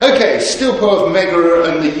Stilpo of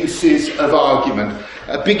Megara and the uses of argument.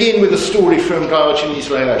 Begin with a story from Diogenes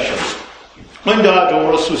Laertius. When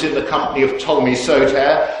Diodorus was in the company of Ptolemy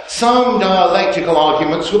Soter, some dialectical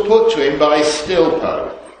arguments were put to him by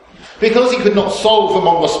Stilpo. Because he could not solve them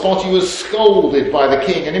on the spot, he was scolded by the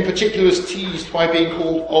king, and in particular was teased by being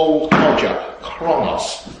called Old Codger,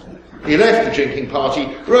 Kronos. He left the drinking party,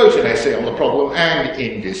 wrote an essay on the problem, and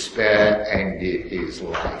in despair ended his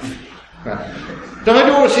life.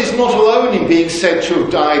 Diodorus is not alone in being said to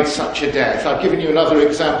have died such a death. I've given you another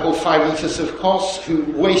example, Philetus of Kos, who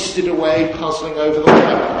wasted away puzzling over the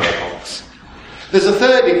paradox. There's a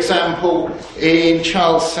third example in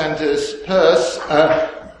Charles Sanders Peirce,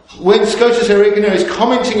 when Scotus Erigena is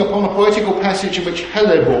commenting upon a poetical passage in which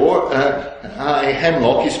Hellebore,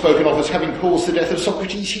 Hemlock, is spoken of as having caused the death of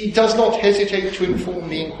Socrates, he does not hesitate to inform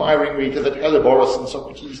the inquiring reader that Helleborus and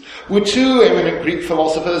Socrates were two eminent Greek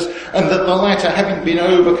philosophers, and that the latter, having been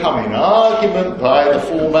overcome in argument by the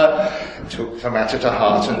former, took the matter to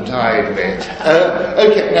heart and died of it.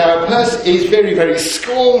 Now Peirce is very, very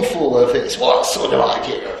scornful of this. What sort of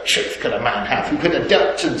idea of truth can a man have who can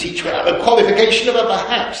adapt and teach without the qualification of a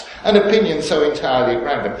perhaps, an opinion so entirely at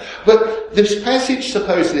random? But this passage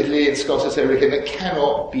supposedly in Scotus Erigena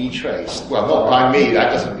cannot be traced. Well, not by me,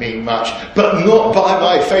 that doesn't mean much, but not by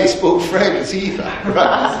my Facebook friends either.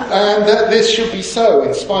 Right? And that this should be so,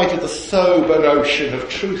 in spite of the sober notion of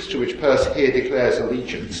truth to which Peirce here declares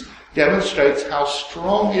allegiance, demonstrates how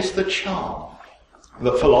strong is the charm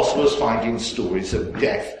that philosophers find in stories of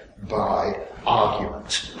death by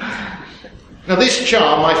argument. Now this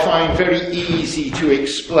charm I find very easy to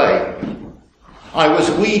explain. I was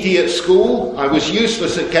weedy at school, I was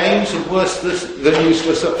useless at games, and worse than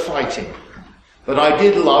useless at fighting. But I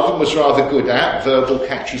did love and was rather good at verbal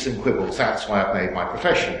catches and quibbles. That's why I've made my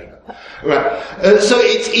profession. Right. So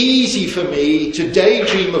it's easy for me to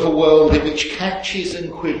daydream of a world in which catches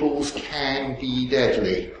and quibbles can be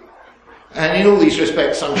deadly. And in all these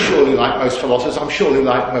respects, I'm surely like most philosophers, I'm surely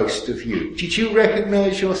like most of you. Did you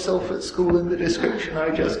recognise yourself at school in the description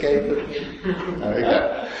I just gave of me? There we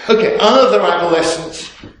go. Okay, other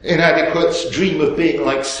adolescents, inadequates, dream of being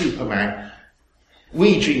like Superman.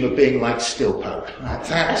 We dream of being like Stilpo. Right,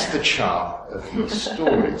 that's the charm of these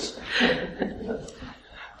stories.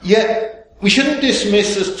 Yet, we shouldn't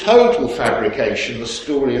dismiss as total fabrication the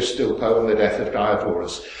story of Stilpo and the death of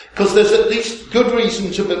Diodorus, because there's at least good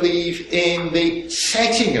reason to believe in the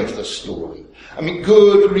setting of the story. I mean,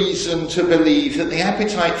 good reason to believe that the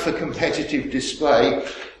appetite for competitive display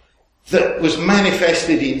that was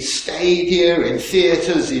manifested in stadia, in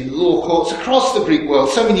theatres, in law courts, across the Greek world,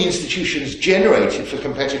 so many institutions generated for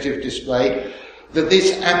competitive display, that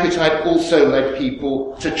this appetite also led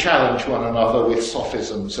people to challenge one another with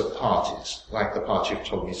sophisms at parties, like the party of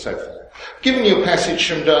Ptolemy Soter. Giving you a passage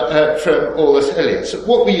from Aulus Helios.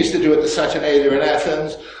 What we used to do at the Saturnalia in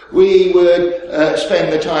Athens, we would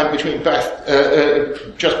spend the time between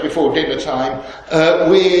just before dinner time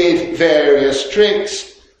with various tricks.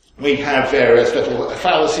 We have various little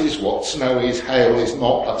fallacies. What snow is, hail is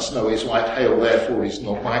not, but snow is white, hail therefore is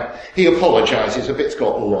not white. He apologises, a bit's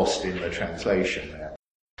got lost in the translation there.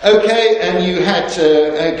 Okay, and you had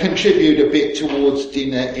to contribute a bit towards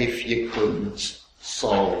dinner if you couldn't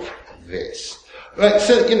solve this. Right,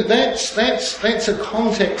 so that's a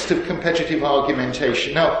context of competitive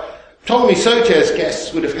argumentation. Now, Ptolemy Soter's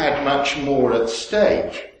guests would have had much more at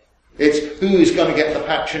stake. It's who's going to get the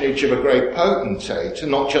patronage of a great potentate, and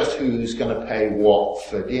not just who's going to pay what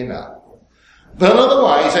for dinner. But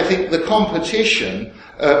otherwise, I think the competition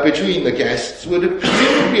between the guests would have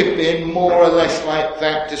presumably been more or less like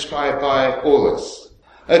that described by Aulus.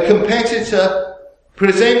 A competitor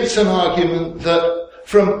presents an argument that,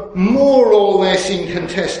 from more or less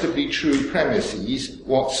incontestably true premises,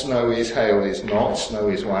 what snow is, hail is not, snow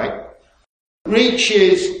is white,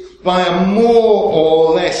 reaches by a more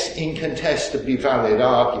or less incontestably valid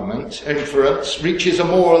argument, inference, reaches a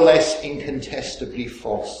more or less incontestably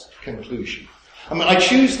false conclusion. I mean, I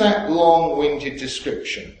choose that long-winded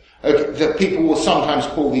description that people will sometimes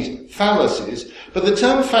call these fallacies, but the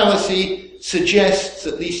term fallacy suggests,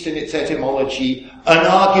 at least in its etymology, an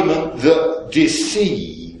argument that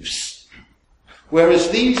deceives.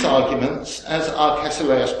 Whereas these arguments, as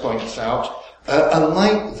Arcesilaus points out, are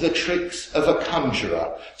like the tricks of a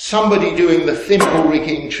conjurer. Somebody doing the thimble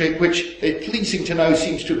rigging trick, which, it's pleasing to know,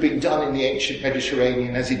 seems to have been done in the ancient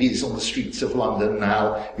Mediterranean as it is on the streets of London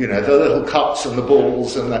now. You know, the little cups and the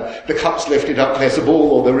balls, and the cup's lifted up, there's a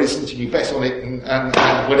ball or there isn't, and you bet on it,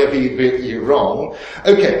 and whatever you bet, you're wrong.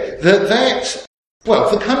 Okay,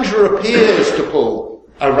 well, the conjurer appears to pull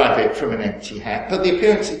a rabbit from an empty hat, but the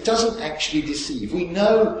appearance, it doesn't actually deceive. We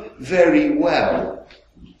know very well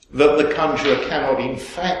that the conjurer cannot in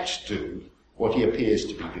fact do what he appears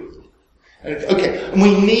to be doing. Okay, and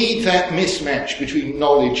we need that mismatch between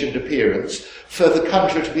knowledge and appearance for the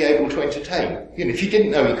conjurer to be able to entertain. You know, if you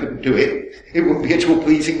didn't know he couldn't do it, it wouldn't be at all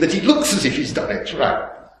pleasing that he looks as if he's done it, right?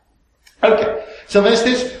 Okay, so there's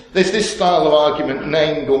this style of argument,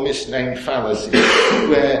 named or misnamed fallacy,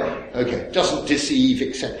 where, okay, it doesn't deceive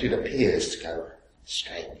except it appears to go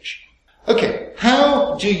strange. Okay,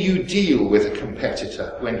 how do you deal with a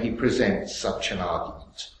competitor when he presents such an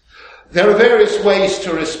argument? There are various ways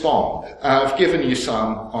to respond. I've given you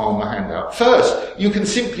some on the handout. First, you can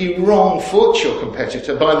simply wrong-foot your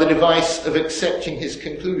competitor by the device of accepting his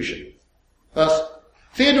conclusion. Thus,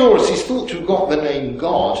 Theodorus is thought to have got the name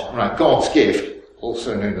God, right, God's gift,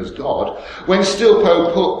 also known as God, when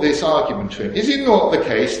Stilpo put this argument to him. Is it not the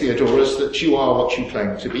case, Theodorus, that you are what you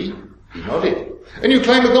claim to be? He nodded. And you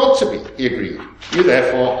claim a God to be, he agreed. You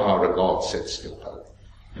therefore are a God, said Stilpo.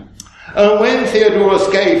 When Theodorus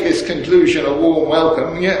gave his conclusion a warm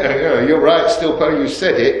welcome, you're right, Stilpo, you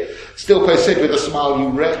said it. Stilpo said with a smile, you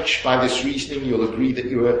wretch, by this reasoning you'll agree that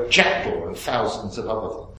you are a jackdaw and thousands of other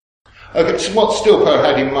things. Okay, so what Stilpo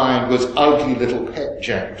had in mind was ugly little pet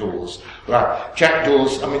jackdaws. Right,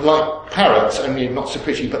 jackdaws, I mean, like parrots, only not so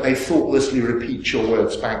pretty, but they thoughtlessly repeat your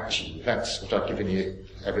words back to you. That's what I've given you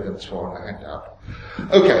evidence for on the handout.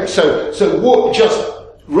 Okay, so what, just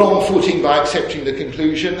wrong-footing by accepting the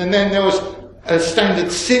conclusion, and then there was a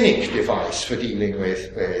standard cynic device for dealing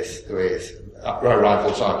with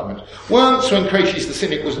rival's argument. Once, when Crates the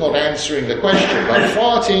cynic was not answering the question, but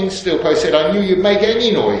farting, Stilpo said, I knew you'd make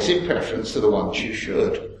any noise in preference to the ones you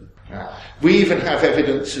should. We even have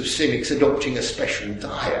evidence of cynics adopting a special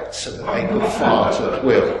diet so that they could fart at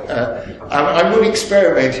will. I'm not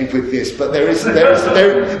experimenting with this, but there is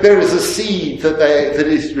a seed that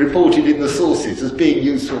is reported in the sources as being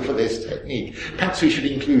useful for this technique. Perhaps we should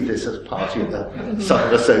include this as part of the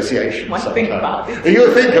Southern Association. Think about it.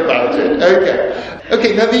 You'll think about it.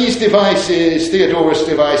 Okay. Now these devices, Theodorus'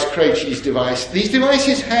 device, Crates' device, these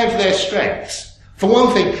devices have their strengths. For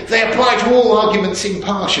one thing, they apply to all arguments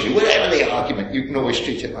impartially. Whatever the argument, you can always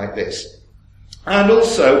treat it like this. And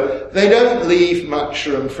also, they don't leave much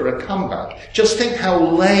room for a comeback. Just think how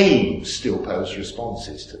lame Stilpo's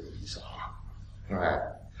responses to these are. Right?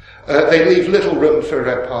 They leave little room for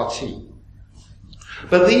repartee.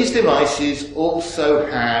 But these devices also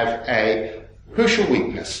have a crucial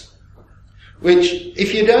weakness, which,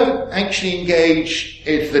 if you don't actually engage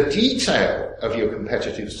in the detail of your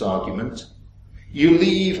competitive's argument, you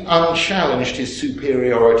leave unchallenged his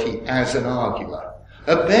superiority as an arguer.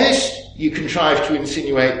 At best, you contrive to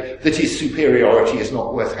insinuate that his superiority is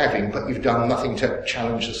not worth having, but you've done nothing to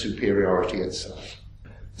challenge the superiority itself.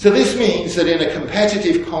 So this means that in a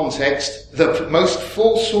competitive context, the most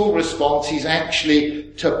forceful response is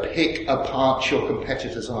actually to pick apart your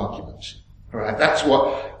competitor's argument. Right? That's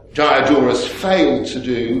what Diodorus failed to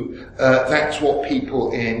do. That's what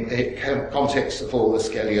people in the context of Aulus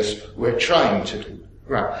Gellius were trying to do.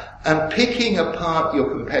 Right. And picking apart your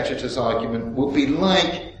competitor's argument would be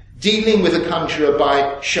like dealing with a conjurer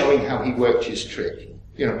by showing how he worked his trick.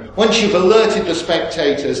 You know, once you've alerted the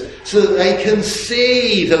spectators so that they can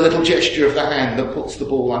see the little gesture of the hand that puts the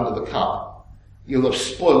ball under the cup, you'll have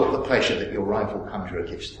spoiled the pleasure that your rival conjurer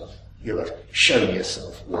gives to them. You'll have shown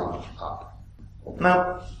yourself one up.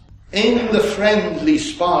 Now, in the friendly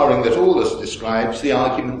sparring that Aulus describes, the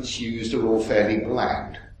arguments used are all fairly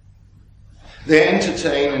bland. They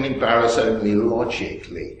entertain and embarrass only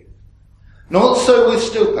logically. Not so with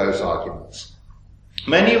Stilpo's arguments.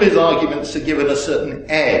 Many of his arguments are given a certain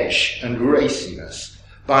edge and raciness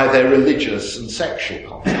by their religious and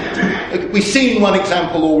sexual content. We've seen one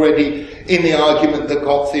example already in the argument that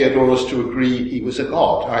got Theodorus to agree he was a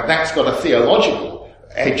god. Right? That's got a theological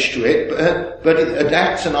edge to it, but it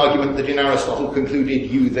adapts an argument that in Aristotle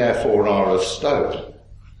concluded, you therefore are of stone.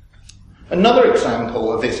 Another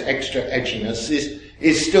example of this extra edginess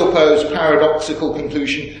is Stilpo's paradoxical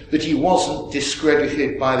conclusion that he wasn't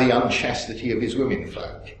discredited by the unchastity of his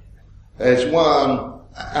womenfolk. There's one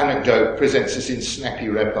anecdote presents us in snappy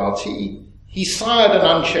repartee. He sired an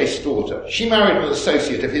unchaste daughter. She married an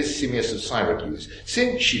associate of his, Simmias of Syracuse.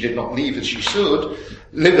 Since she did not live as she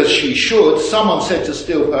should, someone said to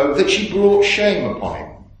Stilpo that she brought shame upon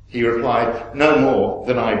him. He replied, no more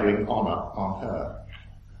than I bring honour on her.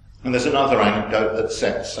 And there's another anecdote that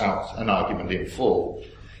sets out an argument in full.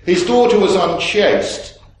 His daughter was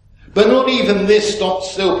unchaste, but not even this stopped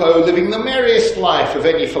Stilpo living the merriest life of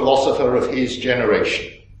any philosopher of his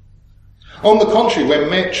generation. On the contrary, when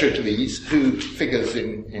Metrocles, who figures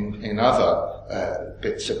in other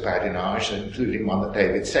bits of badinage, including one that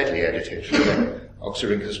David Sedley edited for the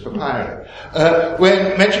Oxyrhynchus Papyri,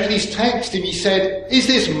 when Metrocles taxed him, he said, "Is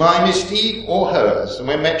this my misdeed or hers?" And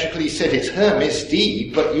when Metrocles said, "It's her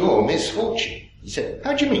misdeed, but your misfortune," he said,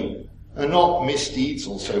 "How do you mean? Are not misdeeds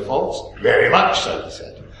also faults?" "Very much so," he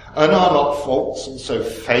said. "And are not faults also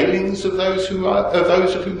failings of those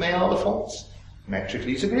of whom they are the faults?"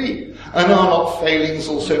 Metrocles agreed. "And are not failings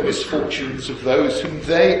also misfortunes of those whom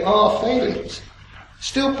they are failings?"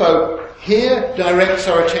 Stilpo here directs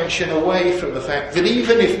our attention away from the fact that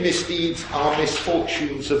even if misdeeds are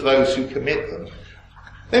misfortunes of those who commit them,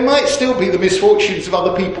 they might still be the misfortunes of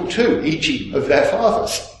other people too, e.g. of their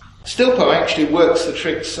fathers. Stilpo actually works the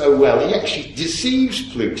trick so well, he actually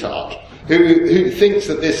deceives Plutarch, who thinks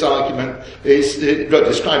that this argument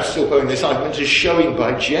describes Stilpo in this argument as showing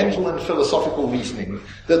by gentle and philosophical reasoning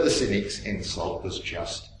that the Cynic's insult was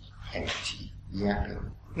just empty yapping.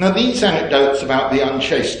 Now these anecdotes about the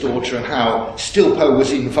unchaste daughter and how Stilpo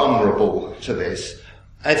was invulnerable to this,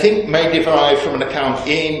 I think may derive from an account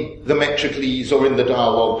in the Metrocles or in the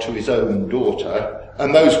dialogue to his own daughter,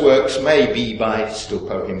 and those works may be by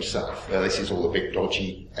Stilpo himself. This is all a bit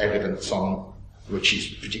dodgy evidence on which is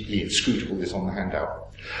particularly inscrutable, is on the handout.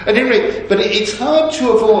 At any rate, but it's hard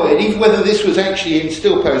to avoid, even whether this was actually in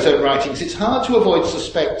Stilpo's own writings, it's hard to avoid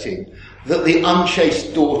suspecting that the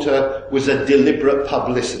unchaste daughter was a deliberate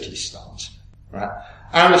publicity stunt. Right?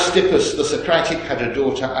 Aristippus the Socratic had a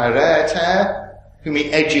daughter, Araeter, whom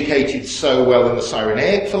he educated so well in the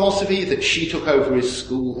Cyrenaic philosophy that she took over his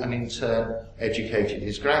school and in turn educated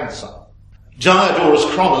his grandson. Diodorus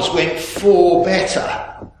Chronos went for better.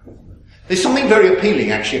 There's something very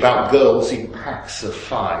appealing, actually, about girls in packs of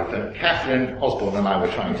 5, and Catherine Osborne and I were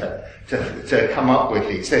trying to come up with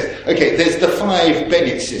these. There's the 5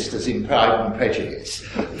 Bennett sisters in Pride and Prejudice.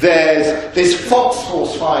 There's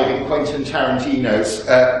Foxhole's 5 in Quentin Tarantino's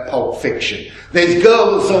Pulp Fiction. There's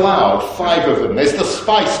Girls Aloud, 5 of them. There's the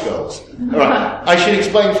Spice Girls. All right. I should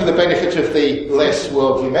explain for the benefit of the less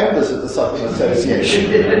worldly members of the Southern Association.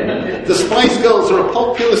 The Spice Girls are a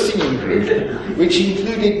popular singing group which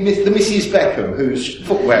included the Mrs. Beckham, whose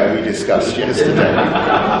footwear we discussed yesterday.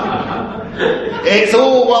 It's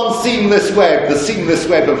all one seamless web, the seamless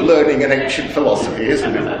web of learning and ancient philosophy,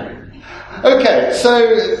 isn't it? Okay,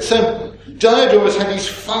 so Diodorus had these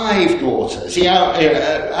 5 daughters. He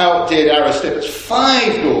outdid Aristippus.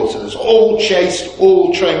 5 daughters, all chaste,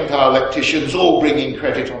 all trained dialecticians, all bringing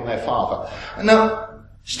credit on their father. Now,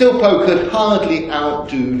 Stilpo could hardly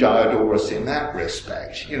outdo Diodorus in that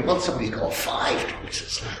respect. Once somebody's got 5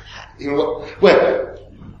 daughters like that, well,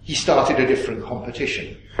 he started a different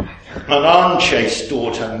competition. An unchaste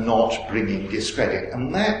daughter not bringing discredit.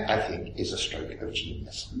 And that, I think, is a stroke of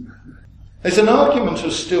genius. There's an argument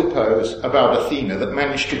of Stilpo's about Athena that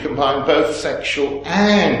managed to combine both sexual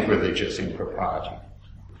and religious impropriety.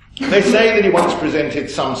 They say that he once presented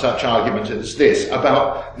some such argument as this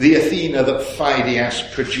about the Athena that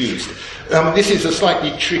Phidias produced. This is a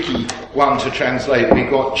slightly tricky one to translate. We've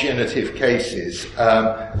got genitive cases,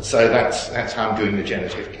 so that's how I'm doing the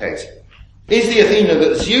genitive case. Is the Athena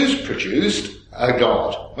that Zeus produced a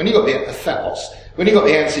god? When he got the Theos, when he got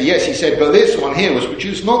the answer yes, he said, but this one here was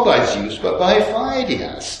produced not by Zeus, but by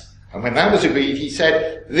Phidias. And when that was agreed, he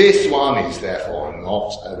said, this one is therefore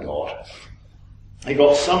not a god. He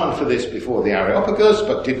got summoned for this before the Areopagus,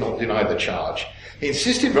 but did not deny the charge. He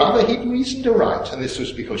insisted rather he'd reasoned aright, and this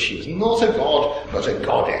was because she was not a god, but a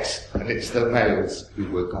goddess, and it's the males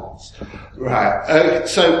who were gods. Right,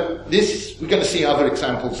 so we're going to see other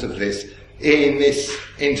examples of this in this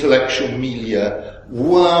intellectual milieu.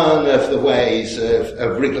 One of the ways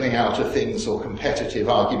of wriggling out of things or competitive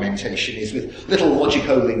argumentation is with little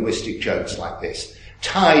logico-linguistic jokes like this,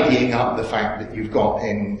 tidying up the fact that you've got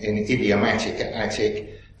in idiomatic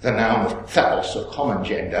Attic the noun of theos, of common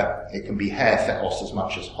gender. It can be hair theos as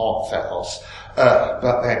much as hot theos,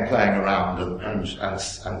 but then playing around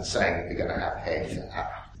and saying that you're going to have hair theos.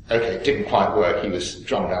 Okay, it didn't quite work. He was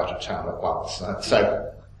drummed out of town at once.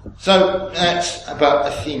 So that's about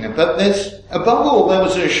Athena. But above all, there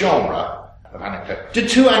was a genre of anecdote. Do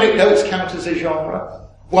 2 anecdotes count as a genre?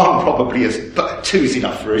 1 probably isn't, but 2's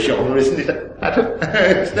enough for a genre, isn't it, Adam?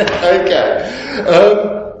 Okay.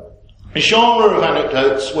 A genre of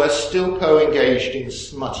anecdotes where Stilpo engaged in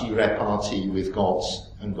smutty repartee with gods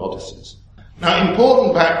and goddesses. Now,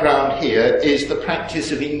 important background here is the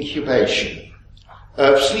practice of incubation.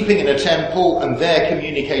 Of sleeping in a temple and there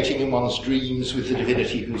communicating in one's dreams with the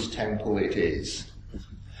divinity whose temple it is.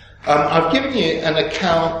 I've given you an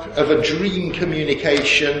account of a dream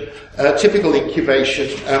communication, typical incubation,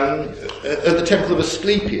 at the temple of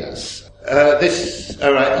Asclepius.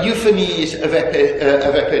 Euphanes of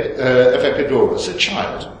Epidaurus, a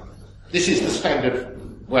child. This is the standard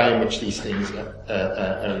way in which these things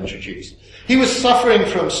are introduced. He was suffering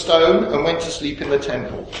from stone and went to sleep in the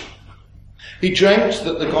temple. He dreamt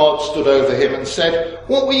that the god stood over him and said,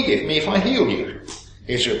 "What will you give me if I heal you?"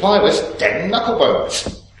 His reply was, "10 knuckle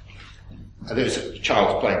bones." And there was a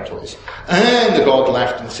child's playing toys. And the god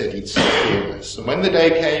laughed and said he'd see healers. And when the day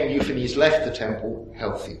came, Euphanes left the temple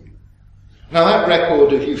healthy. Now that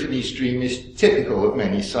record of Euphanes' dream is typical of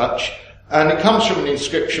many such, and it comes from an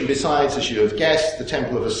inscription besides, as you have guessed, the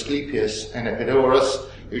temple of Asclepius and Epidaurus,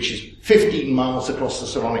 which is 15 miles across the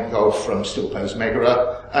Saronic Gulf from Stilpo's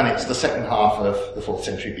Megara, and it's the second half of the 4th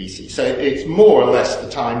century BC. So it's more or less the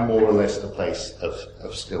time, more or less the place of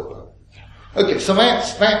Stilpo. Okay, so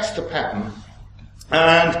that's the pattern.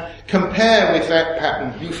 And compare with that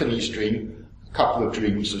pattern, Euphanes' dream, a couple of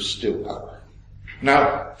dreams of Stilpo.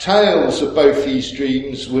 Now, tales of both these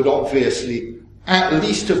dreams would obviously at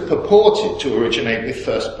least have purported to originate with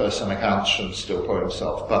first-person accounts from Stilpo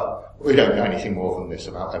himself, but we don't know anything more than this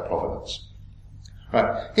about their provenance.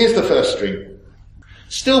 Right, here's the first dream.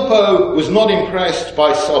 Stilpo was not impressed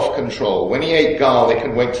by self-control when he ate garlic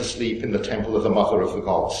and went to sleep in the temple of the Mother of the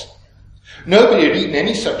Gods. Nobody had eaten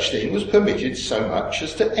any such thing was permitted so much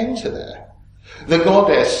as to enter there. The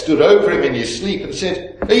goddess stood over him in his sleep and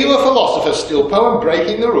said, "Are you a philosopher, Stilpo, and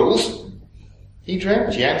breaking the rules?" He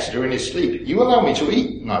dreamt, he answered her in his sleep, "You allow me to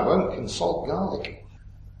eat, and I won't consult garlic."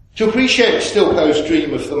 To appreciate Stilpo's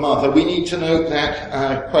dream of the mother, we need to note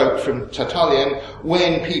that, quote from Tertullian,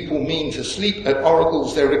 when people mean to sleep at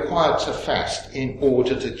oracles, they're required to fast in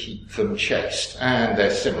order to keep them chaste. And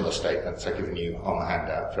there's similar statements I've given you on the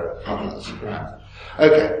handout for others. Right?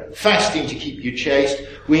 Okay, fasting to keep you chaste.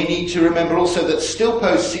 We need to remember also that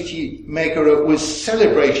Stilpo's city, Megara, was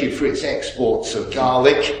celebrated for its exports of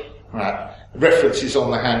garlic. Right? References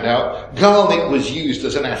on the handout. Garlic was used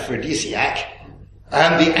as an aphrodisiac.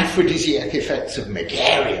 And the aphrodisiac effects of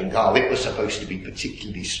Megarian garlic were supposed to be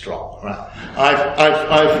particularly strong, right?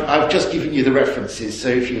 I've just given you the references, so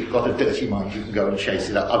if you've got a dirty mind, you can go and chase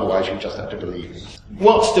it up. Otherwise, you just have to believe me.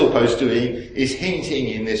 What Stilpo's doing is hinting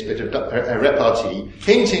in this bit of repartee,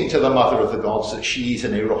 hinting to the Mother of the Gods that she's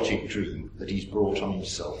an erotic dream that he's brought on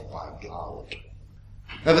himself by garlic.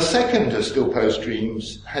 Now, the second of Stilpo's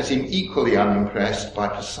dreams has him equally unimpressed by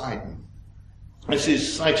Poseidon. This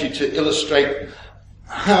is cited to illustrate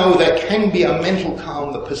how there can be a mental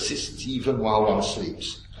calm that persists even while one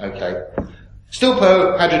sleeps. Okay.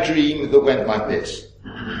 Stilpo had a dream that went like this.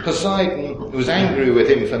 Poseidon was angry with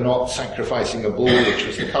him for not sacrificing a bull, which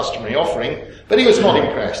was the customary offering, but he was not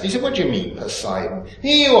impressed. He said, "What do you mean, Poseidon?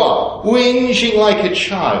 Here you are, whinging like a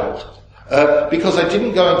child, because I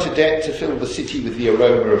didn't go into debt to fill the city with the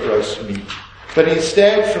aroma of roast meat, but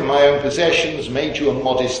instead from my own possessions made you a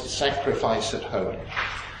modest sacrifice at home."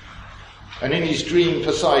 And in his dream,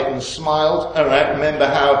 Poseidon smiled. All right, remember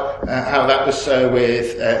how that was so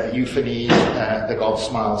with Euphanes, the god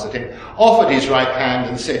smiles at him, offered his right hand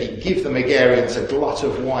and said he'd give the Megarians a glut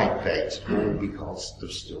of whitebait, all because of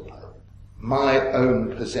Stilpo. My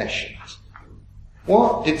own possessions.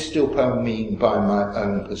 What did Stilpo mean by my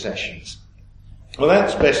own possessions? Well,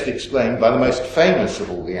 that's best explained by the most famous of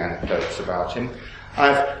all the anecdotes about him.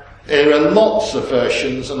 There are lots of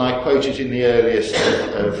versions, and I quote it in the earliest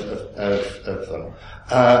of them.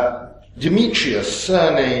 Demetrius,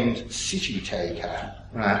 surnamed City Taker.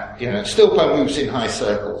 Right? Stilpo moves in high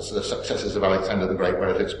circles, the successors of Alexander the Great,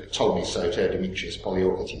 wherever it's Ptolemy Soter, Demetrius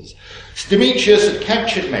Poliorcetes. Demetrius had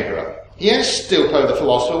captured Megara. He asked Stilpo the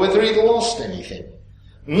philosopher whether he'd lost anything.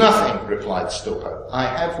 "Nothing," replied Stilpo. "I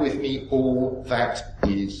have with me all that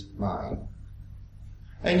is mine."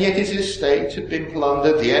 And yet his estate had been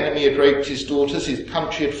plundered, the enemy had raped his daughters, his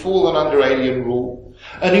country had fallen under alien rule,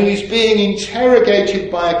 and he was being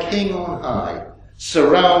interrogated by a king on high,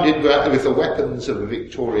 surrounded with the weapons of a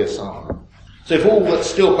victorious army. So if all that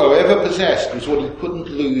Stilpo ever possessed was what he couldn't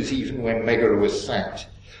lose even when Megara was sacked,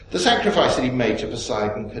 the sacrifice that he made to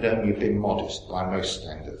Poseidon could only have been modest by most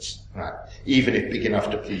standards, right? Even if big enough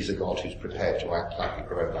to please a god who's prepared to act like a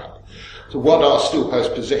grown-up. So what are Stilpo's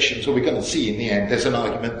possessions? Well, we're going to see in the end there's an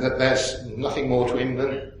argument that there's nothing more to him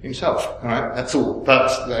than himself, right? That's all.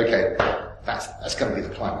 But, okay, that's going to be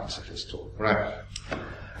the climax of this talk, right?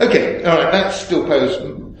 Okay, alright, that's Stilpo's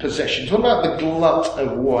possessions. What about the glut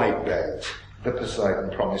of whitebait that Poseidon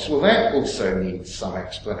promised? Well, that also needs some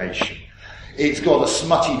explanation. It's got a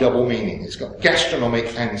smutty double meaning. It's got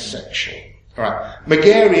gastronomic and sexual. Right.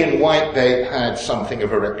 Megarian whitebait had something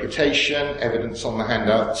of a reputation, evidence on the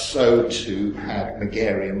handout, so too had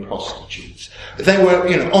Megarian prostitutes. They were,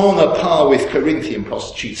 on a par with Corinthian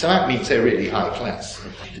prostitutes, so that means they're really high class.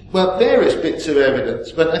 Well, various bits of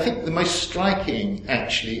evidence, but I think the most striking,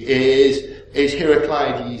 actually, is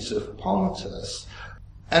Heraclides of Pontus.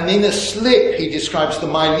 And in a slip, he describes the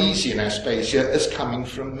Milesian Aspasia as coming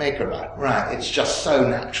from Megara. Right, it's just so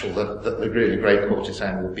natural that the really great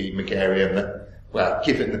courtesan will be Megarian. Well,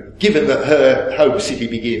 given that her home city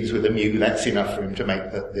begins with a mu, that's enough for him to make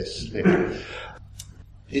this slip.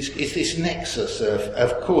 It's this nexus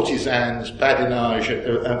of courtesans, badinage,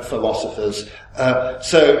 and philosophers.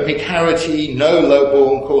 So Nicarete, no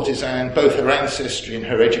low-born courtesan, both her ancestry and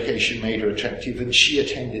her education made her attractive, and she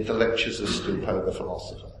attended the lectures of Stilpo the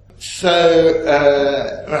philosopher. So,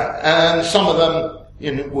 and some of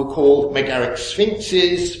them were called Megaric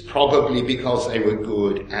sphinxes, probably because they were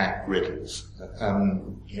good at riddles.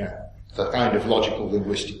 The kind of logical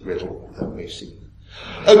linguistic riddle that we've seen.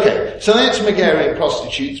 Okay, so that's Megarian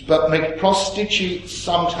prostitutes, but prostitutes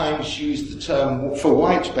sometimes use the term for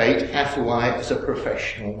whitebait, aphoi, as a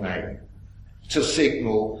professional name to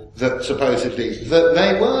signal that supposedly that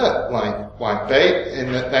they were like whitebait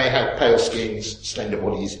in that they had pale skins, slender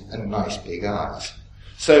bodies, and nice big eyes.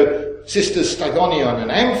 So sisters Stagonion and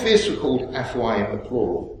Amphis were called aphoi in the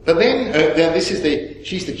plural. But then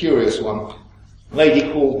she's the curious one, a lady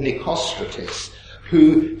called Nicostratis,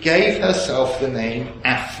 who gave herself the name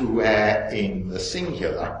Aphuair in the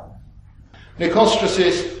singular.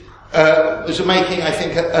 Nicostratis was making, I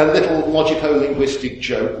think, a little logico-linguistic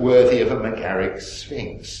joke worthy of a Megaric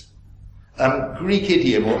sphinx. Greek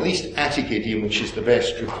idiom, or at least Attic idiom, which is the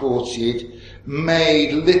best reported,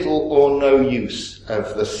 made little or no use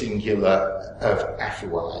of the singular of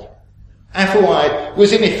Aphuai. Aphuai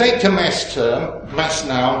was in effect a mass term, mass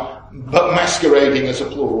noun, but masquerading as a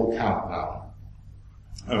plural count noun.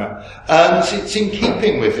 And it's in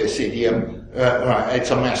keeping with this idiom,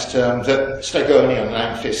 it's a mass term, that Stagonion and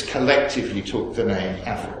Amphis collectively took the name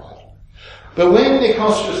Aphuai. But when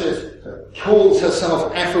Nicostratis calls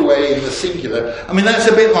herself Aphuai in the singular, that's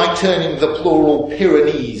a bit like turning the plural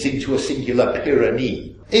Pyrenees into a singular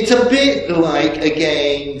Pyrenee. It's a bit like,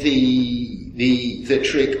 again, the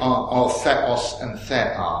trick of theos and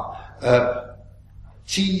thea,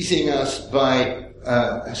 teasing us by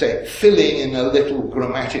filling in a little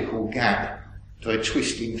grammatical gap by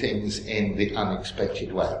twisting things in the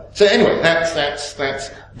unexpected way. So anyway, that's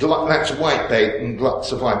whitebait and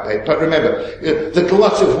gluts of whitebait. But remember, the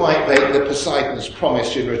glut of whitebait that Poseidon's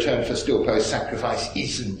promised in return for Stilpo's sacrifice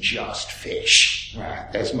isn't just fish. Right?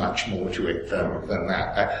 There's much more to it than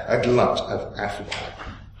that. A glut of aphrodite.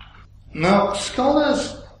 Now,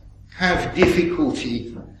 scholars have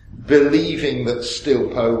difficulty believing that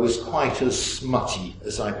Stilpo was quite as smutty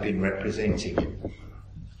as I've been representing him.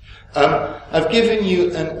 I've given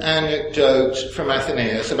you an anecdote from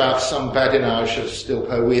Athenaeus about some badinage of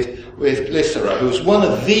Stilpo with Glycera, who's one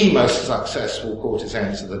of the most successful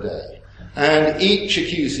courtesans of the day. And each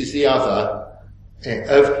accuses the other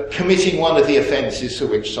of committing one of the offences for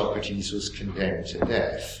which Socrates was condemned to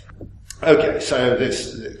death. Okay, so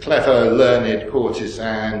this clever, learned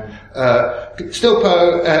courtesan,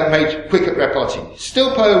 Stilpo made quick at repartee.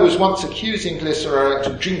 Stilpo was once accusing Glycera at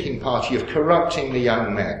a drinking party of corrupting the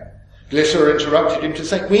young men. Glycera interrupted him to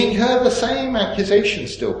say, "We incur the same accusation,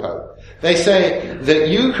 Stilpo. They say that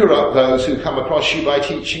you corrupt those who come across you by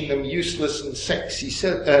teaching them useless and sexy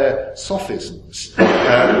sophisms.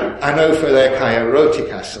 Anophilekai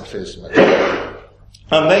erotica sophism.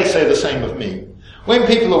 And they say the same of me. When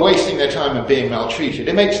people are wasting their time and being maltreated,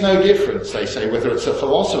 it makes no difference, they say, whether it's a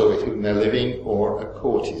philosopher with whom they're living or a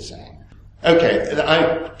courtesan." Okay,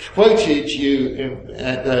 I quoted you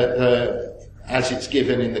as it's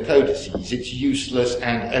given in the codices. It's useless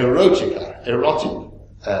and erotic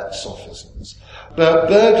sophisms. But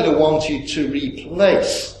Bergler wanted to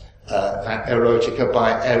replace that erotica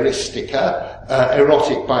by eristica,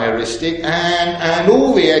 erotic by eristic, and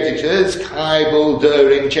all the editors, Keibel,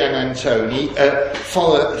 Doering, Jan Antoni,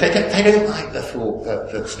 follow. They don't like the thought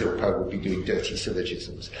that Stilpo would be doing dirty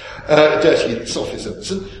syllogisms, dirty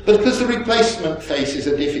sophisms, but because the replacement faces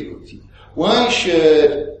a difficulty. Why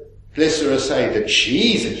should Glycera say that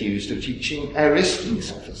she's accused of teaching eristic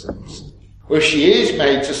sophisms? Well, if she is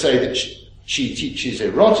made to say that she teaches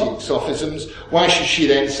erotic sophisms, why should she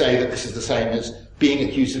then say that this is the same as being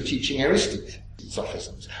accused of teaching eristic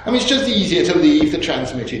sophisms? It's just easier to leave the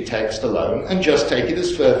transmitted text alone and just take it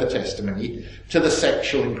as further testimony to the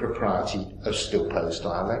sexual impropriety of Stilpo's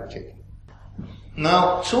dialectic.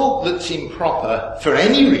 Now, talk that's improper for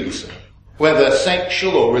any reason, whether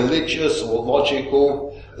sexual or religious or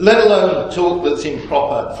logical, let alone talk that's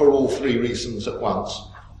improper for all three reasons at once,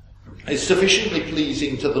 is sufficiently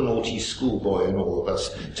pleasing to the naughty schoolboy in all of us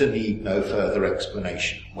to need no further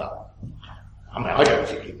explanation. Well, I don't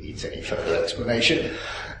think it needs any further explanation.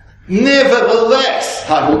 Nevertheless,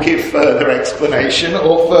 I will give further explanation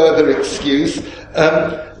or further excuse.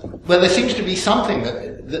 There seems to be something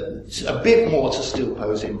that's a bit more to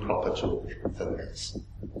Stilpo's improper talk than this.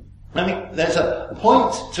 There's a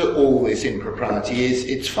point to all this impropriety.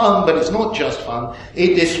 It's fun, but it's not just fun.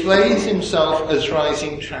 It displays himself as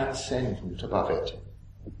rising transcendent above it.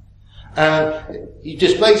 He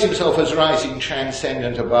displays himself as rising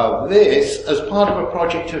transcendent above this as part of a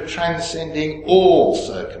project of transcending all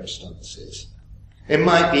circumstances. It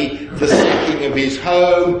might be the sacking of his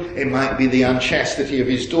home, it might be the unchastity of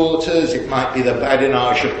his daughters, it might be the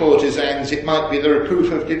badinage of courtesans, it might be the reproof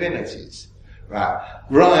of divinities. Right.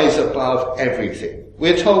 Rise above everything.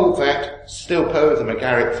 We're told that Stilpo, the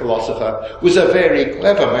Megaric philosopher, was a very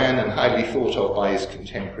clever man and highly thought of by his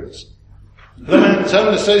contemporaries. The man's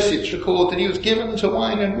own associates record that he was given to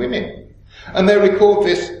wine and women, and they record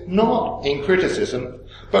this not in criticism,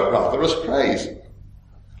 but rather as praise.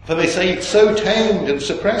 For they say he'd so tamed and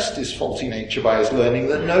suppressed his faulty nature by his learning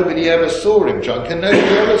that nobody ever saw him drunk, and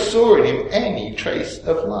nobody ever saw in him any trace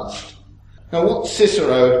of lust. Now what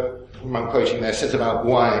Cicero, I'm quoting there, says about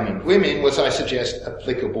wine and women was, I suggest,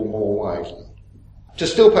 applicable more widely. To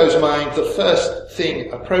Stilpo's mind, the first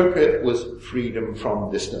thing appropriate was freedom from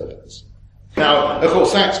disturbance. Now, of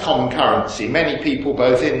course, that's common currency. Many people,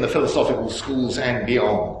 both in the philosophical schools and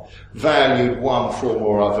beyond, valued one form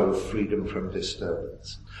or other of freedom from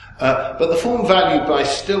disturbance. But the form valued by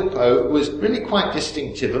Stilpo was really quite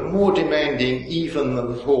distinctive and more demanding even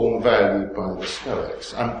than the form valued by the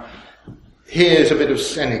Stoics. Here's a bit of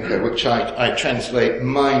Seneca, which I translate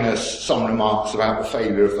minus some remarks about the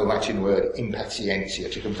failure of the Latin word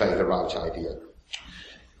impatientia to convey the right idea.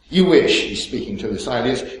 You wish, he's speaking to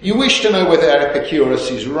Lucilius, you wish to know whether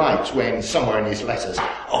Epicurus is right when, somewhere in his letters,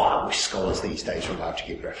 I wish scholars these days were allowed to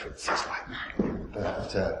give references like that.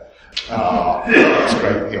 But, that's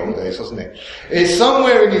great in the old days, wasn't it? It's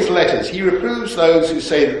somewhere in his letters, he reproves those who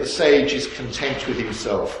say that the sage is content with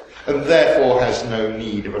himself, and therefore has no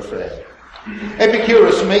need of a friend.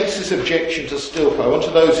 Epicurus makes this objection to Stilpo and to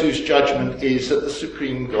those whose judgment is that the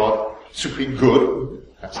supreme good,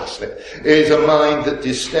 that's a slip, is a mind that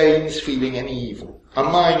disdains feeling any evil, a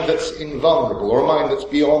mind that's invulnerable, or a mind that's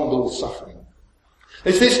beyond all suffering.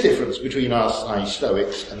 There's this difference between us, i.e.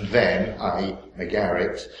 Stoics, and them, i.e.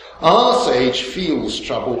 Megarics. Our sage feels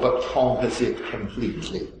trouble but conquers it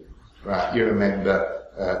completely. Right, you remember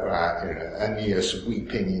Aeneas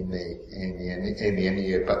weeping in the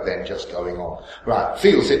Aeneid, but then just going on. Right,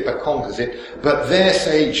 feels it but conquers it, but their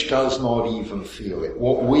sage does not even feel it.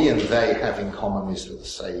 What we and they have in common is that the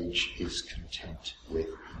sage is content with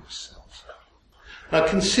himself. Now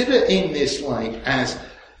consider in this light as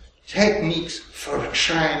techniques for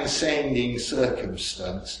transcending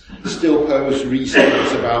circumstance Stilpo's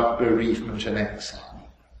reasonings about bereavement and exile.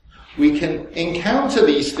 We can encounter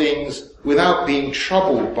these things without being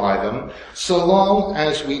troubled by them, so long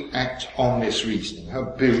as we act on this reasoning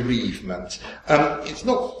of bereavement. It's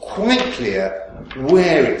not quite clear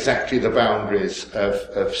where exactly the boundaries of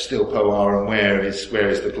Stilpo are and where is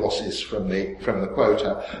the glosses from the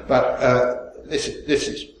quota, but this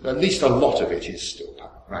is at least a lot of it is Stilpo.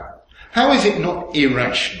 Right? How is it not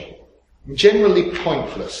irrational, generally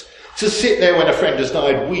pointless, to sit there when a friend has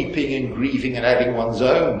died weeping and grieving and adding one's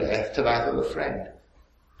own death to that of the friend?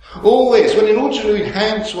 Always, when in order to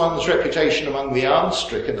enhance one's reputation among the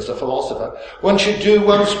unstricken as a philosopher, one should do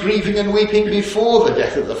one's grieving and weeping before the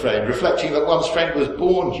death of the friend, reflecting that one's friend was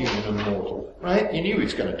born human and mortal. Right? You knew he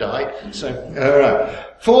was going to die. So,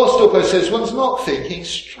 alright. For Stilpo says one's not thinking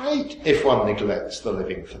straight if one neglects the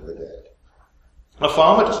living for the dead. A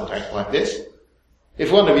farmer doesn't act like this.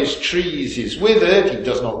 If one of his trees is withered, he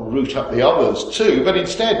does not root up the others too, but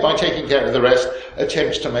instead, by taking care of the rest,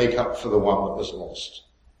 attempts to make up for the one that was lost.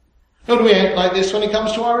 Nor do we act like this when it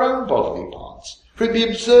comes to our own bodily parts. For it'd be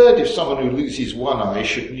absurd if someone who loses one eye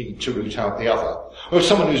should need to root out the other, or if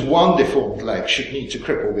someone who's one deformed leg should need to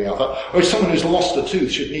cripple the other, or if someone who's lost a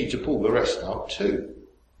tooth should need to pull the rest out too.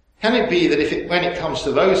 Can it be that when it comes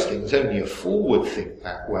to those things, only a fool would think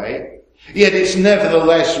that way? Yet it's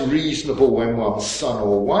nevertheless reasonable when one's son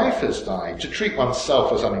or wife has died to treat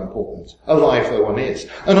oneself as unimportant, alive though one is,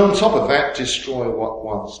 and on top of that destroy what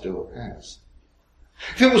one still has.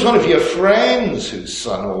 If it was one of your friends whose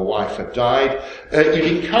son or wife had died,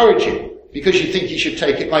 you'd encourage him because you think he should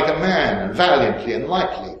take it like a man and valiantly and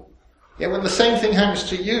lightly. Yet when the same thing happens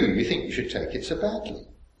to you, you think you should take it so badly.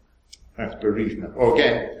 That's bereavement. Or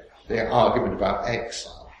again, the argument about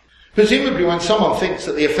exile. Presumably when someone thinks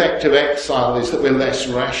that the effect of exile is that we're less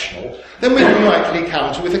rational, then we're likely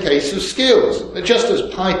counter with a case of skills. Just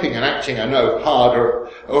as piping and acting are no harder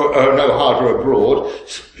abroad,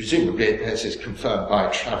 presumably this is confirmed by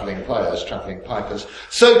travelling players, travelling pipers,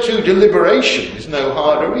 so too deliberation is no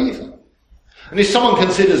harder either. And if someone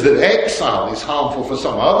considers that exile is harmful for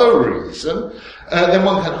some other reason, then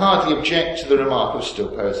one can hardly object to the remark of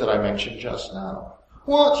Stilpo that I mentioned just now.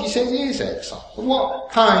 What, he says, is exile? Of what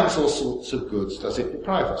kinds or sorts of goods does it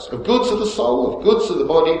deprive us? Of goods of the soul, of goods of the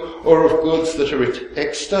body, or of goods that are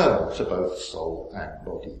external to both soul and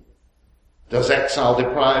body? Does exile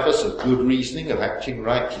deprive us of good reasoning, of acting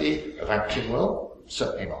rightly, of acting well?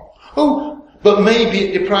 Certainly not. Oh, but maybe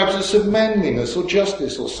it deprives us of manliness or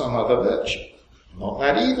justice or some other virtue. Not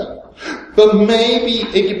that either. But maybe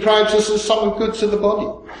it deprives us of some of goods of the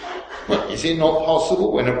body. Well, is it not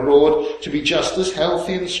possible when abroad to be just as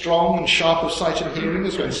healthy and strong and sharp of sight and hearing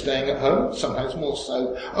as when staying at home, sometimes more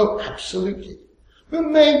so? Oh, absolutely. But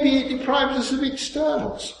maybe it deprives us of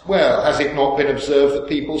externals. Well, has it not been observed that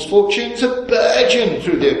people's fortunes have burgeoned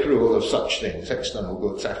through the accrual of such things, external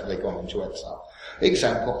goods, after they've gone into exile?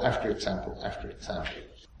 Example after example after example.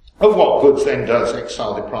 Of what goods then does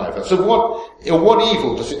exile deprive us? Of what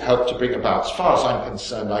evil does it help to bring about? As far as I'm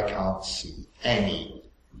concerned, I can't see any.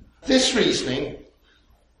 This reasoning,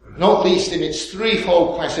 not least in its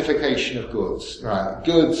threefold classification of goods, right?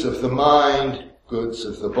 Goods of the mind, goods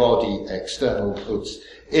of the body, external goods,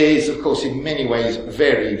 is of course in many ways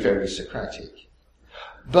very, very Socratic.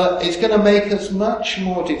 But it's going to make us much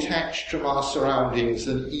more detached from our surroundings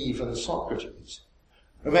than even Socrates.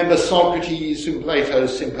 Remember Socrates, whom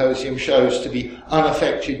Plato's Symposium shows to be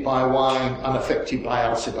unaffected by wine, unaffected by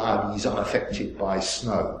Alcibiades, unaffected by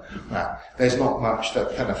snow. Now, there's not much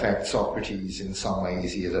that can affect Socrates. In some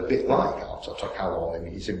ways he is a bit like Aristotocalon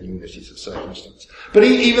in his immunities of circumstance. But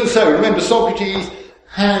even so, remember Socrates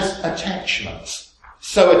has attachments,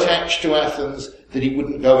 so attached to Athens that he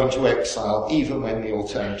wouldn't go into exile even when the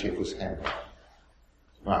alternative was Henry.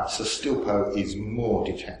 Right, so Stilpo is more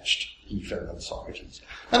detached even than Socrates.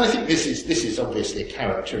 And I think this is obviously a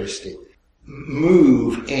characteristic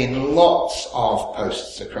move in lots of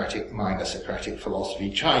post-Socratic, minor Socratic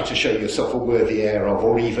philosophy, trying to show yourself a worthy heir of,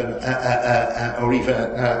 or even a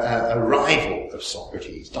rival of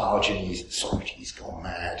Socrates. Diogenes, Socrates gone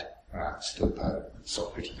mad. Right, Stilpo,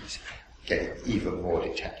 Socrates getting even more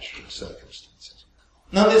detached from circumstances.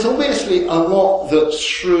 Now, there's obviously a lot that's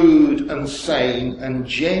shrewd and sane and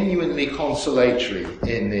genuinely consolatory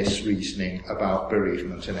in this reasoning about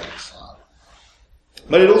bereavement and exile.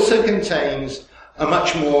 But it also contains a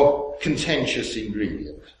much more contentious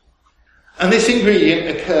ingredient. And this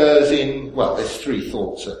ingredient occurs in, well, there's three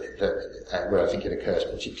thoughts where I think it occurs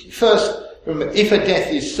particularly. First, remember, if a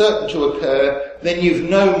death is certain to occur, then you've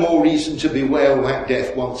no more reason to bewail that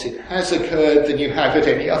death once it has occurred than you have at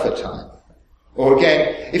any other time. Or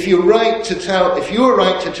again, if you were right to tell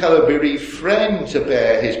a bereaved friend to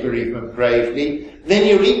bear his bereavement bravely, then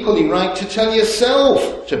you're equally right to tell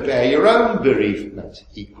yourself to bear your own bereavement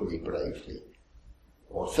equally bravely.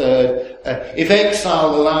 Or third, if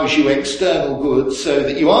exile allows you external goods so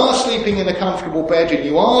that you are sleeping in a comfortable bed and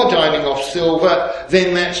you are dining off silver,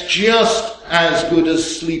 then that's just as good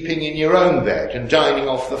as sleeping in your own bed and dining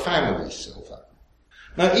off the family silver.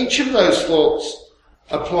 Now, each of those thoughts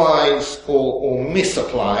applies or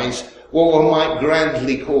misapplies what one might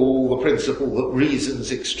grandly call the principle that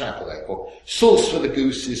reasons extrapolate, or sauce for the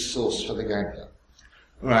goose is sauce for the gander.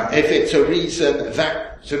 Right, if it's a reason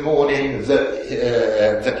that to mourn him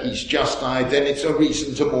that he's just died, then it's a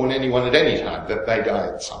reason to mourn anyone at any time that they die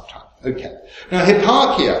at some time. Okay. Now,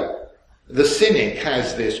 Hipparchia, the cynic,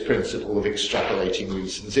 has this principle of extrapolating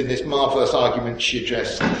reasons in this marvellous argument she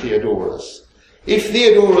addressed to Theodorus. If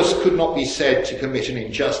Theodorus could not be said to commit an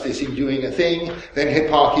injustice in doing a thing, then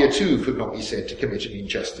Hipparchia too could not be said to commit an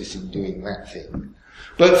injustice in doing that thing.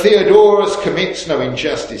 But Theodorus commits no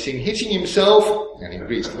injustice in hitting himself, and he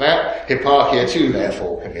agrees to that. Hipparchia too,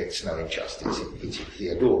 therefore, commits no injustice in hitting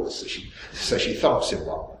Theodorus, so she thumps him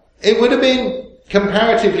one. It would have been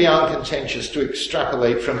comparatively uncontentious to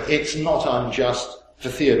extrapolate from it's not unjust for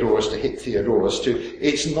Theodorus to hit Theodorus to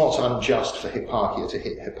it's not unjust for Hipparchia to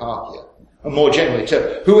hit Hipparchia. And more generally,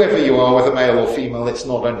 to whoever you are, whether male or female, it's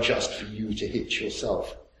not unjust for you to hit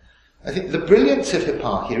yourself. I think the brilliance of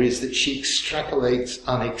Hipparchia is that she extrapolates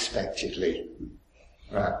unexpectedly.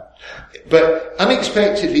 Right. But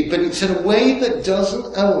unexpectedly, but it's in a way that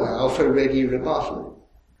doesn't allow for ready rebuttal.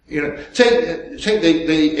 You know, take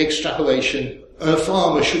the extrapolation a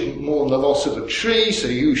farmer shouldn't mourn the loss of a tree, so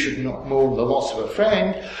you should not mourn the loss of a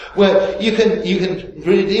friend. Well, you can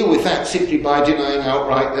really deal with that simply by denying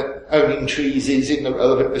outright that owning trees is, in the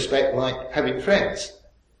relevant respect, like having friends.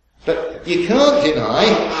 But you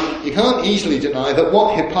can't easily deny that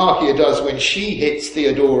what Hipparchia does when she hits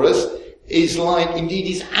Theodorus is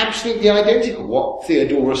absolutely identical what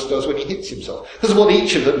Theodorus does when he hits himself. Because what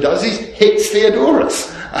each of them does is hits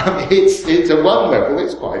Theodorus. It's at one level,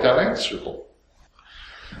 it's quite unanswerable.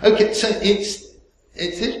 Okay, so it's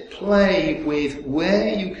this play with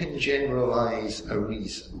where you can generalize a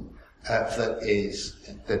reason that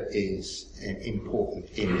is important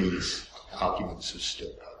in these arguments of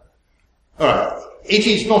Stilpo. Alright, it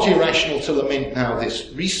is not irrational to lament now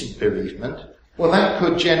this recent bereavement. Well, that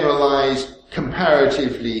could generalize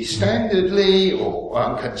comparatively standardly or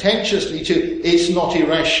uncontentiously to it's not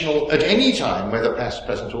irrational at any time, whether past,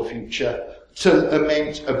 present or future, to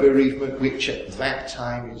lament a bereavement which at that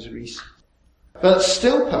time is recent. But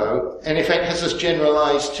Stilpo, in effect, has us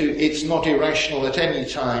generalized to it's not irrational at any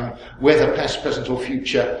time, whether past, present or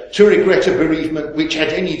future, to regret a bereavement which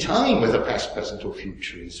at any time, whether past, present or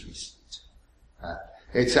future, is recent.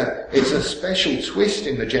 It's a special twist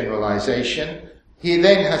in the generalization. He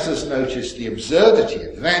then has us notice the absurdity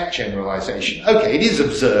of that generalization. Okay, it is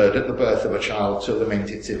absurd at the birth of a child to lament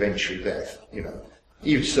its eventual death, even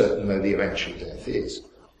certain though the eventual death is.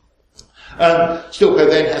 Stilpo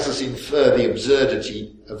then has us infer the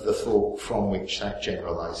absurdity of the thought from which that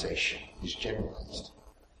generalization is generalized.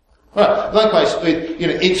 Well, likewise,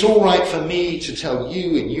 it's all right for me to tell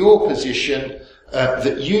you in your position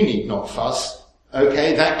that you need not fuss.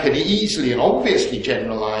 Okay, that can easily and obviously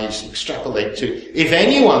extrapolate to, if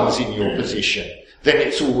anyone's in your position, then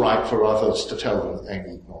it's all right for others to tell them that they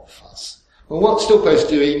need not fuss. Well, what Stilpo's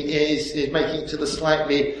doing is making it to the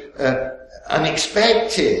slightly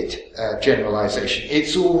unexpected generalization.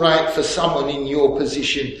 It's all right for someone in your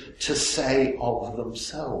position to say of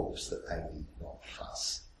themselves that they need not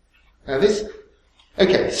fuss. Now this,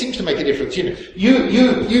 it seems to make a difference.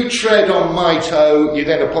 You tread on my toe, you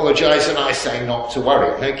then apologise, and I say not to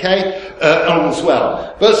worry. Okay, all's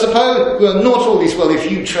well. But suppose, not all is well if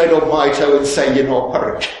you tread on my toe and say you're not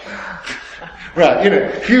worried. Right,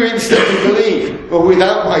 if you instantly believe, well,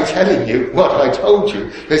 without my telling you what I told you,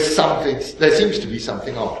 there seems to be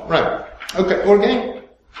something odd. Right. Okay, or again,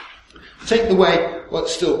 take away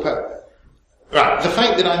what's still perfect. Right, the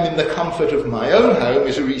fact that I'm in the comfort of my own home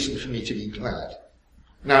is a reason for me to be glad.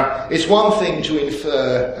 Now, it's one thing to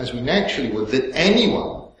infer, as we naturally would, that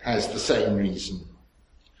anyone has the same reason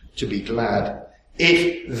to be glad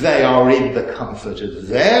if they are in the comfort of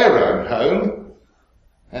their own home.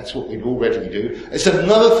 That's what we'd already do. It's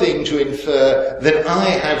another thing to infer that I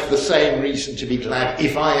have the same reason to be glad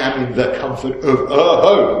if I am in the comfort of a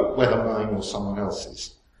home, whether mine or someone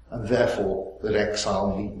else's, and therefore that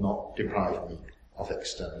exile need not deprive me of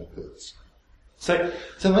external goods. So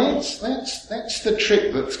that's the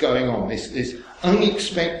trick that's going on, this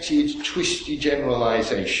unexpected, twisty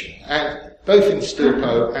generalization, and both in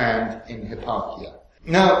Stilpo and in Hipparchia.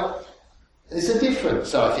 Now, there's a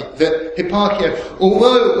difference, I think, that Hipparchia,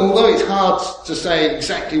 although it's hard to say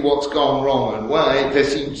exactly what's gone wrong and why,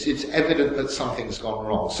 it's evident that something's gone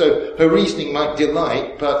wrong. So her reasoning might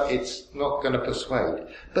delight, but it's not going to persuade.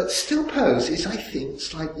 But Stilpo's is, I think,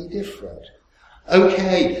 slightly different.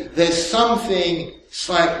 Okay, there's something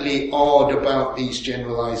slightly odd about these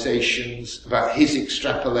generalizations, about his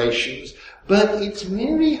extrapolations, but it's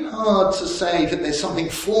very hard to say that there's something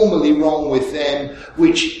formally wrong with them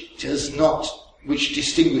which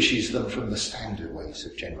distinguishes them from the standard ways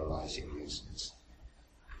of generalizing reasons.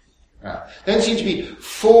 There don't seem to be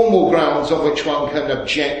formal grounds on which one can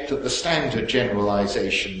object that the standard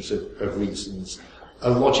generalizations of reasons are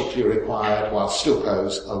logically required, while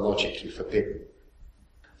Stilpo's are logically forbidden.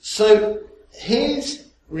 So his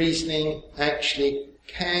reasoning actually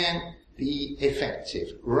can be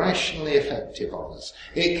effective, rationally effective on us.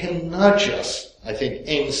 It can nudge us, I think,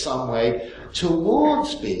 in some way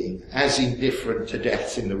towards being as indifferent to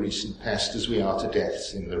deaths in the recent past as we are to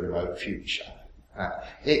deaths in the remote future.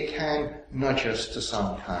 It can nudge us to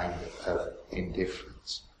some kind of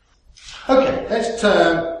indifference. Okay, let's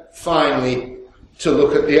turn finally to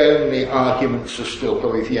look at the only arguments of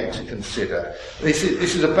Stilpo we've yet to consider. This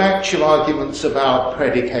is a batch of arguments about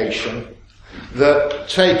predication that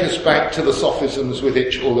take us back to the sophisms with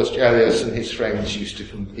which Aulus Gellius and his friends used to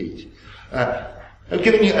compete. I've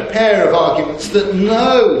given you a pair of arguments that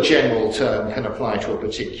no general term can apply to a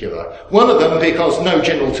particular. One of them because no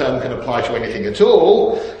general term can apply to anything at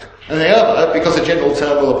all, And the other, because a general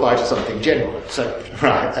term will apply to something general. So,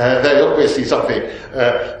 right, there's obviously something,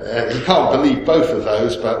 you can't believe both of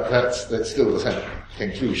those, but that's still the same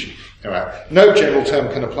conclusion. All right. No general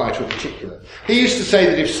term can apply to a particular. He used to say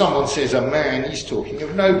that if someone says a man, he's talking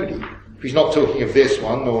of nobody. If he's not talking of this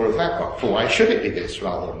one nor of that one, for why should it be this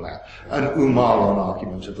rather than that? An Umaron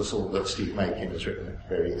argument of the sort that Steve Makin has written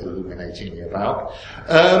very illuminatingly about.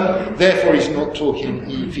 Therefore, he's not talking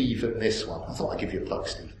even this one. I thought I'd give you a plug,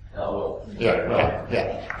 Steve. Oh,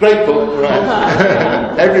 Yeah. Great book,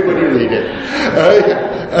 right. Everybody read it.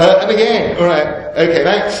 And again, right,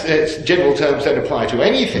 okay, general terms don't apply to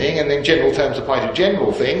anything, and then general terms apply to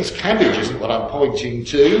general things. Cabbage isn't what I'm pointing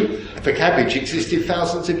to. For cabbage existed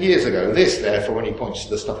thousands of years ago. This, therefore, when he points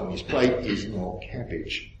to the stuff on his plate, is not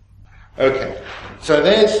cabbage. Okay, so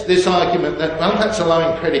there's this argument that that's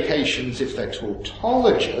allowing predications if they're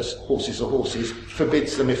tautologous, horses are horses,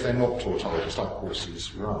 forbids them if they're not tautologous, like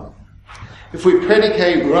horses run. If we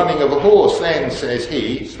predicate running of a horse, then, says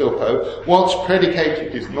he, Stilpo, what's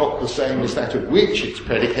predicated is not the same as that of which it's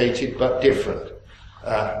predicated, but different.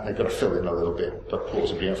 They've got to fill in a little bit, but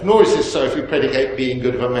plausibly enough. Nor is this so if we predicate being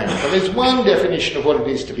good of a man. But there's one definition of what it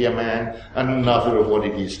is to be a man, and another of what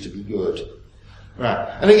it is to be good. Right.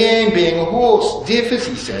 And again, being a horse differs,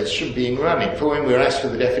 he says, from being running. For when we're asked for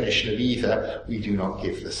the definition of either, we do not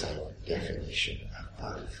give the same definition of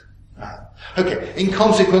both. Right. Okay. In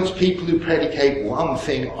consequence, people who predicate one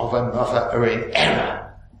thing of another are in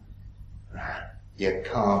error. Right. You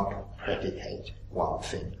can't predicate one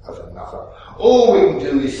thing of another. All we can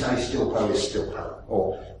do is say Stilpo is Stilpo,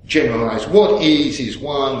 or generalise what is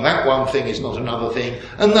one, that one thing is not another thing,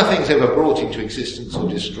 and nothing's ever brought into existence or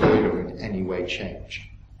destroyed or in any way changed.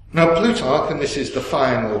 Now Plutarch, and this is the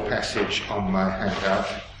final passage on my handout,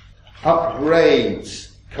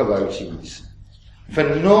 upbraids Calotes for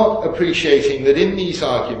not appreciating that in these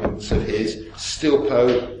arguments of his,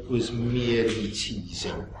 Stilpo was merely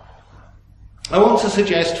teasing. I want to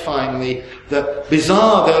suggest finally that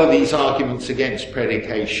bizarre though these arguments against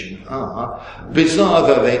predication are, bizarre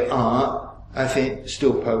though they are, I think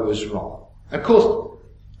Stilpo was wrong. Of course,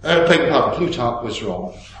 Plutarch was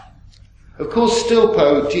wrong. Of course,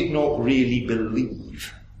 Stilpo did not really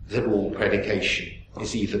believe that all predication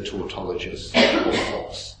is either tautologous or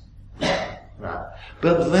false. Right.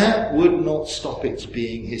 But that would not stop its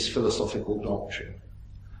being his philosophical doctrine.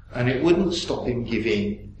 And it wouldn't stop him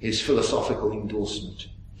giving his philosophical endorsement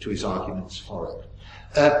to his arguments for it.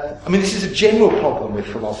 This is a general problem with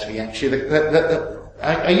philosophy, actually.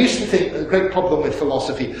 I used to think the great problem with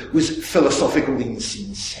philosophy was philosophical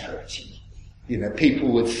insincerity.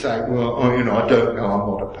 People would say, well, I don't know, I'm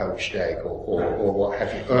not a poached egg, or what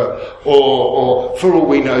have you. Or for all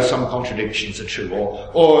we know, some contradictions are true,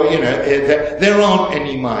 or there aren't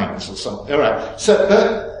any minds, or something. All right. So,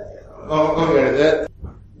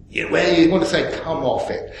 where you want to say, come off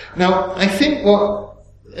it. Now, I think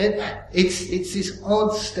it's this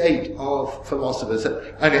odd state of philosophers,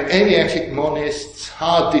 Eleatic monists,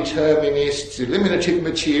 hard determinists, eliminative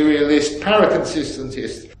materialists,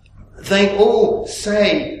 paraconsistentists. They all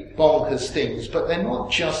say bonkers things, but they're not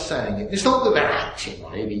just saying it. It's not that they're acting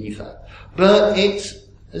on it either, but it's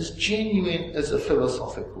as genuine as a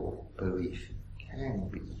philosophical belief can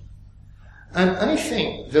be. And I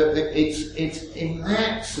think that it's in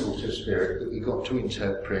that sort of spirit that we've got to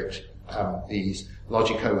interpret these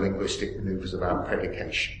logico-linguistic manoeuvres about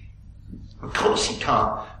predication. Of course, he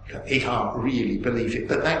can't really believe it,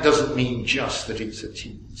 but that doesn't mean just that it's a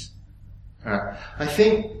tease. I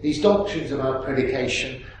think these doctrines about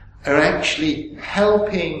predication are actually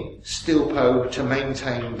helping Stilpo to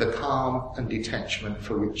maintain the calm and detachment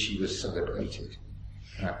for which he was celebrated.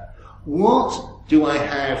 What do I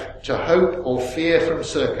have to hope or fear from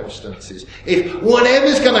circumstances if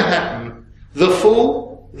whatever's going to happen, the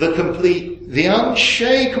full, the complete, the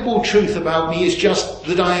unshakable truth about me is just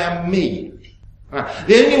that I am me?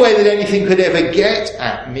 The only way that anything could ever get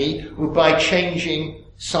at me would by changing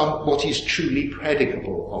what is truly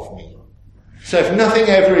predicable of me. So if nothing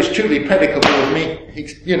ever is truly predicable of me,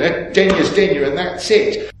 Denya's Denya and that's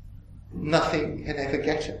it, nothing can ever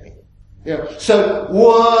get at me. So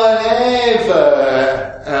whatever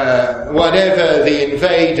the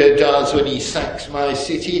invader does when he sacks my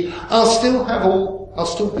city, I'll still have all that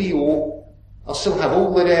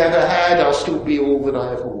I ever had, I'll still be all that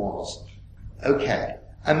I ever was. Okay.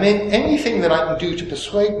 And then anything that I can do to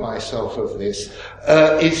persuade myself of this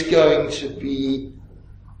is going to be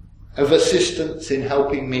of assistance in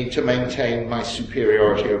helping me to maintain my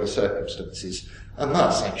superiority over circumstances, and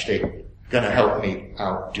thus actually going to help me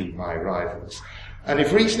outdo my rivals. And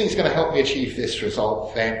if reasoning is going to help me achieve this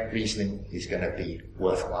result, then reasoning is going to be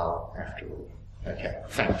worthwhile after all. Okay,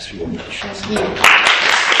 thanks for your patience.